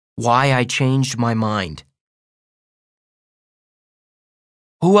Why I changed my mind.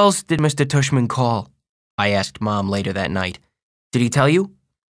 Who else did Mr. Tushman call? I asked Mom later that night. Did he tell you?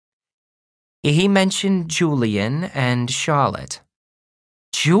 He mentioned Julian and Charlotte.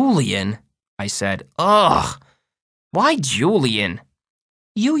 Julian? I said. Ugh! Why Julian?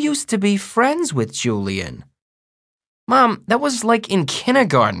 You used to be friends with Julian. Mom, that was like in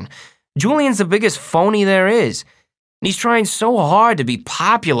kindergarten. Julian's the biggest phony there is. And he's trying so hard to be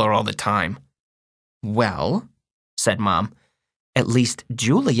popular all the time. Well, said Mom, at least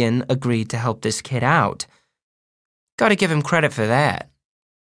Julian agreed to help this kid out. Gotta give him credit for that.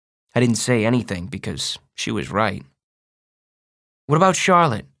 I didn't say anything because she was right. What about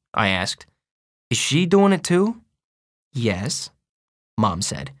Charlotte? I asked. Is she doing it too? Yes, Mom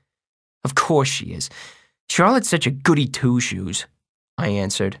said. Of course she is. Charlotte's such a goody two-shoes, I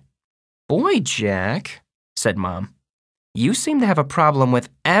answered. Boy, Jack, said Mom, you seem to have a problem with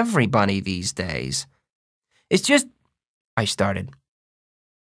everybody these days. It's just, I started.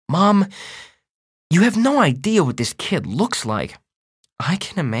 Mom, you have no idea what this kid looks like. I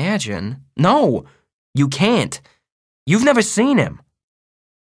can imagine. No, you can't. You've never seen him.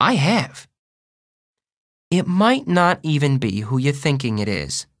 I have. It might not even be who you're thinking it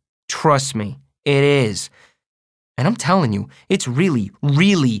is. Trust me, it is. And I'm telling you, it's really,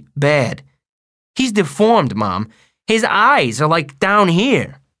 really bad. He's deformed, Mom. His eyes are like down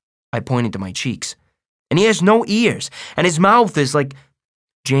here. I pointed to my cheeks. And he has no ears, and his mouth is like...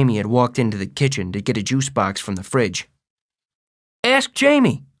 Jamie had walked into the kitchen to get a juice box from the fridge. Ask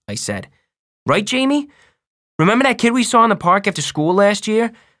Jamie, I said. Right, Jamie? Remember that kid we saw in the park after school last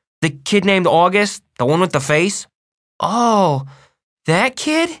year? The kid named August, the one with the face? Oh, that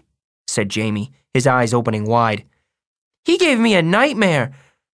kid? Said Jamie, his eyes opening wide. He gave me a nightmare.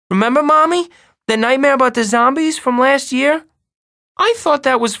 Remember, Mommy? The nightmare about the zombies from last year? I thought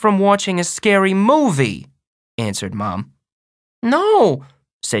that was from watching a scary movie, answered Mom. No,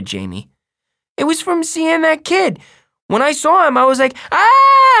 said Jamie. It was from seeing that kid. When I saw him, I was like,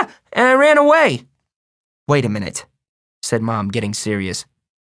 ah! And I ran away. Wait a minute, said Mom, getting serious.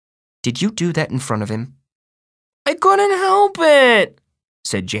 Did you do that in front of him? I couldn't help it,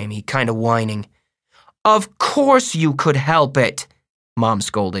 said Jamie, kind of whining. Of course you could help it, Mom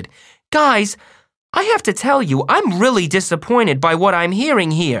scolded. Guys, I have to tell you, I'm really disappointed by what I'm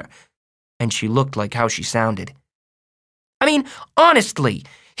hearing here. And she looked like how she sounded. I mean, honestly,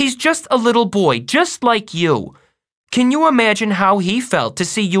 he's just a little boy, just like you. Can you imagine how he felt to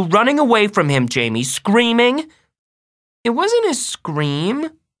see you running away from him, Jamie, screaming? It wasn't a scream,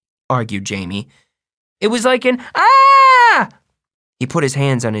 argued Jamie. It was like an, ah! He put his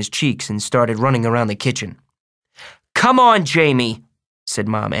hands on his cheeks and started running around the kitchen. Come on, Jamie, said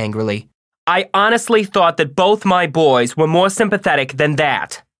Mom angrily. I honestly thought that both my boys were more sympathetic than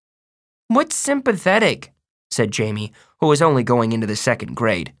that. What's sympathetic? Said Jamie, who was only going into the 2nd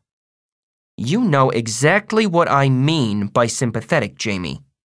grade. You know exactly what I mean by sympathetic, Jamie,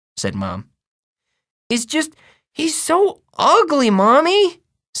 said Mom. It's just, he's so ugly, Mommy,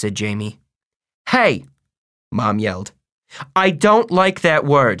 said Jamie. Hey, Mom yelled. I don't like that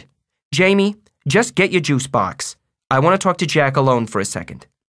word. Jamie, just get your juice box. I want to talk to Jack alone for a second.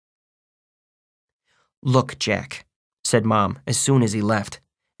 Look, Jack, said Mom as soon as he left,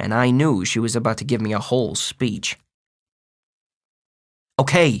 and I knew she was about to give me a whole speech.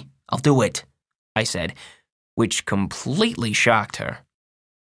 Okay, I'll do it, I said, which completely shocked her.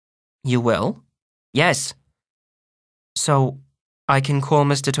 You will? Yes. So, I can call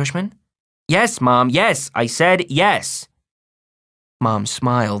Mr. Tushman? Yes, Mom, yes, I said yes. Mom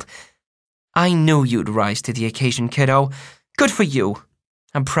smiled. I knew you'd rise to the occasion, kiddo. Good for you.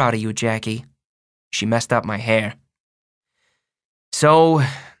 I'm proud of you, Jackie. She messed up my hair. So,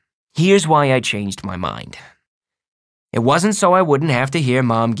 here's why I changed my mind. It wasn't so I wouldn't have to hear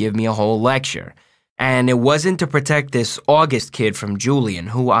Mom give me a whole lecture. And it wasn't to protect this August kid from Julian,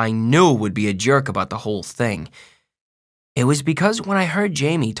 who I knew would be a jerk about the whole thing. It was because when I heard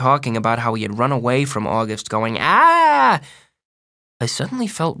Jamie talking about how he had run away from August going, ah, I suddenly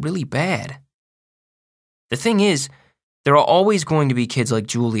felt really bad. The thing is, there are always going to be kids like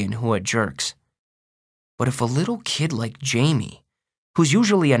Julian who are jerks. But if a little kid like Jamie, who's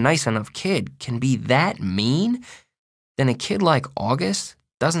usually a nice enough kid, can be that mean, then a kid like August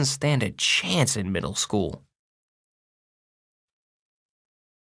doesn't stand a chance in middle school.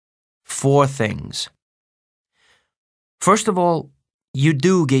 4 things. First of all, you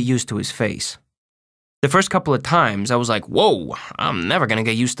do get used to his face. The first couple of times, I was like, whoa, I'm never gonna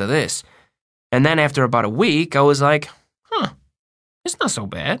get used to this. And then after about a week, I was like, it's not so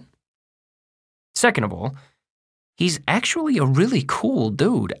bad. Second of all, he's actually a really cool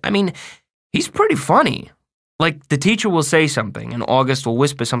dude. I mean, he's pretty funny. Like, the teacher will say something, and August will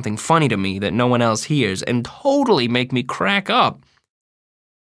whisper something funny to me that no one else hears and totally make me crack up.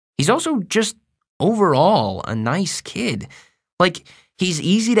 He's also just overall a nice kid. Like, he's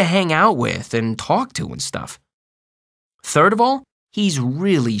easy to hang out with and talk to and stuff. Third of all, he's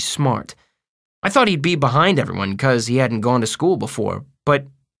really smart. I thought he'd be behind everyone because he hadn't gone to school before, but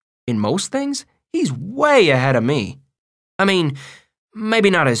in most things, he's way ahead of me. I mean, maybe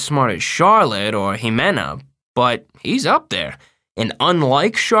not as smart as Charlotte or Jimena, but he's up there. And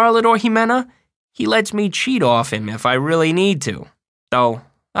unlike Charlotte or Jimena, he lets me cheat off him if I really need to, though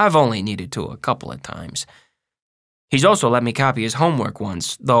I've only needed to a couple of times. He's also let me copy his homework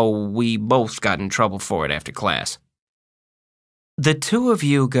once, though we both got in trouble for it after class. The two of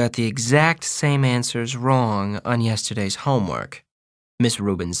you got the exact same answers wrong on yesterday's homework, Miss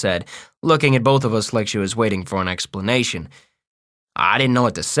Rubin said, looking at both of us like she was waiting for an explanation. I didn't know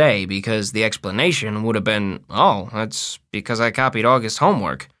what to say because the explanation would have been, oh, that's because I copied August's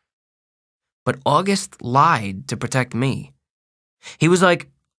homework. But August lied to protect me. He was like,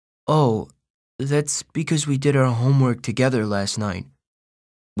 oh, that's because we did our homework together last night.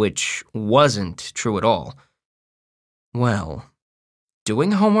 Which wasn't true at all. Well,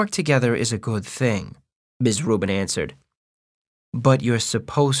 doing homework together is a good thing, Ms. Rubin answered. But you're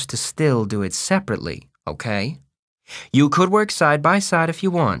supposed to still do it separately, okay? You could work side by side if you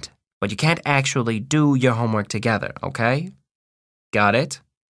want, but you can't actually do your homework together, okay? Got it?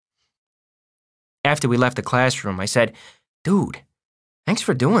 After we left the classroom, I said, dude, thanks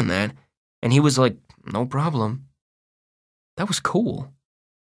for doing that. And he was like, no problem. That was cool.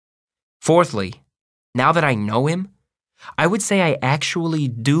 Fourthly, now that I know him, I would say I actually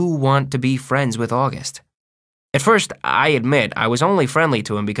do want to be friends with August. At first, I admit I was only friendly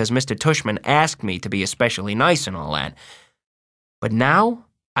to him because Mr. Tushman asked me to be especially nice and all that. But now,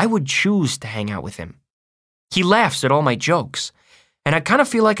 I would choose to hang out with him. He laughs at all my jokes, and I kind of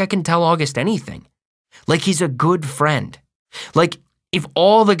feel like I can tell August anything. Like he's a good friend. Like, if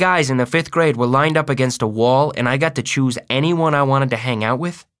all the guys in the 5th grade were lined up against a wall and I got to choose anyone I wanted to hang out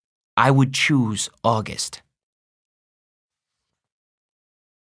with, I would choose August.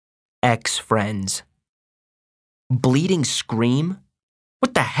 Ex-friends. Bleeding Scream?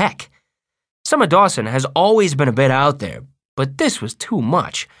 What the heck? Summer Dawson has always been a bit out there, but this was too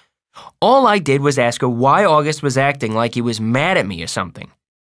much. All I did was ask her why August was acting like he was mad at me or something.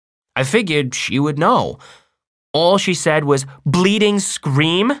 I figured she would know. All she said was, bleeding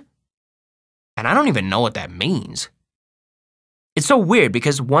scream? And I don't even know what that means. It's so weird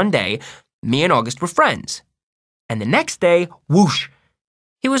because one day, me and August were friends. And the next day, whoosh,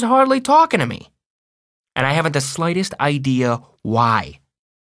 he was hardly talking to me. And I haven't the slightest idea why.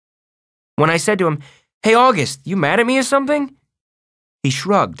 When I said to him, hey August, you mad at me or something? He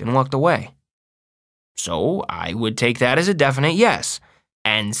shrugged and walked away. So I would take that as a definite yes.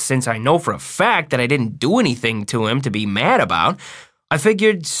 And since I know for a fact that I didn't do anything to him to be mad about, I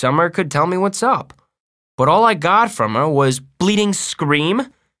figured Summer could tell me what's up. But all I got from her was bleeding scream.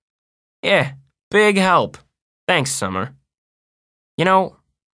 Yeah, big help. Thanks, Summer. You know,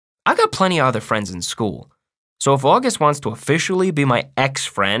 I got plenty of other friends in school, so if August wants to officially be my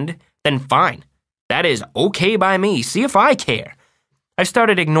ex-friend, then fine. That is okay by me. See if I care. I've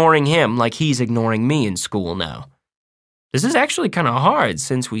started ignoring him like he's ignoring me in school now. This is actually kind of hard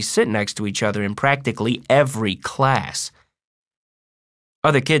since we sit next to each other in practically every class.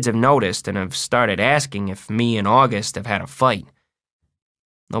 Other kids have noticed and have started asking if me and August have had a fight.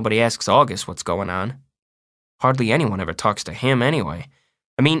 Nobody asks August what's going on. Hardly anyone ever talks to him anyway.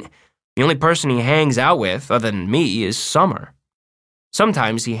 I mean, the only person he hangs out with, other than me, is Summer.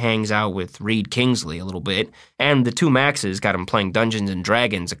 Sometimes he hangs out with Reed Kingsley a little bit, and the two Maxes got him playing Dungeons &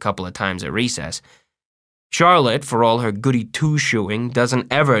 Dragons a couple of times at recess. Charlotte, for all her goody two-shoeing,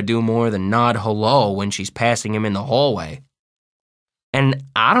 doesn't ever do more than nod hello when she's passing him in the hallway. And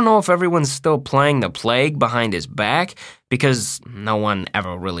I don't know if everyone's still playing the plague behind his back, because no one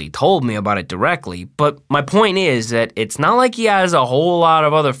ever really told me about it directly, but my point is that it's not like he has a whole lot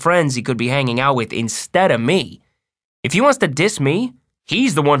of other friends he could be hanging out with instead of me. If he wants to diss me,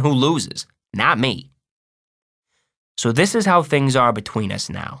 he's the one who loses, not me. So this is how things are between us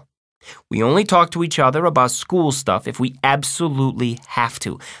now. We only talk to each other about school stuff if we absolutely have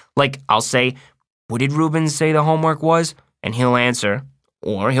to. Like, I'll say, what did Ruben say the homework was? And he'll answer,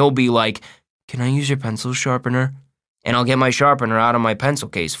 or he'll be like, can I use your pencil sharpener? And I'll get my sharpener out of my pencil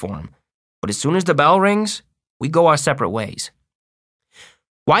case for him. But as soon as the bell rings, we go our separate ways.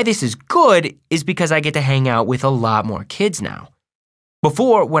 Why this is good is because I get to hang out with a lot more kids now.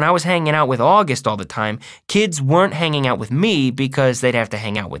 Before, when I was hanging out with August all the time, kids weren't hanging out with me because they'd have to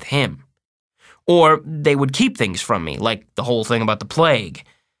hang out with him. Or they would keep things from me, like the whole thing about the plague.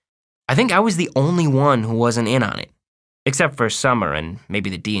 I think I was the only one who wasn't in on it, except for Summer and maybe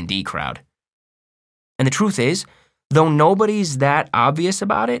the D&D crowd. And the truth is, though nobody's that obvious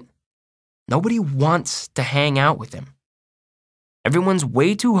about it, nobody wants to hang out with him. Everyone's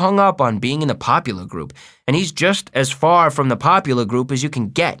way too hung up on being in the popular group, and he's just as far from the popular group as you can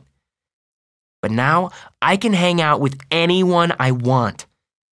get. But now, I can hang out with anyone I want.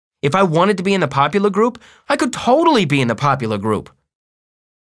 If I wanted to be in the popular group, I could totally be in the popular group.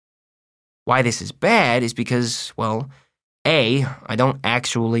 Why this is bad is because, well, A, I don't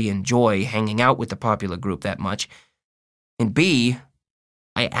actually enjoy hanging out with the popular group that much, and B,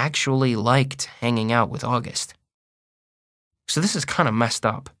 I actually liked hanging out with August. So this is kind of messed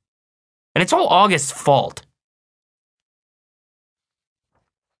up. And it's all August's fault.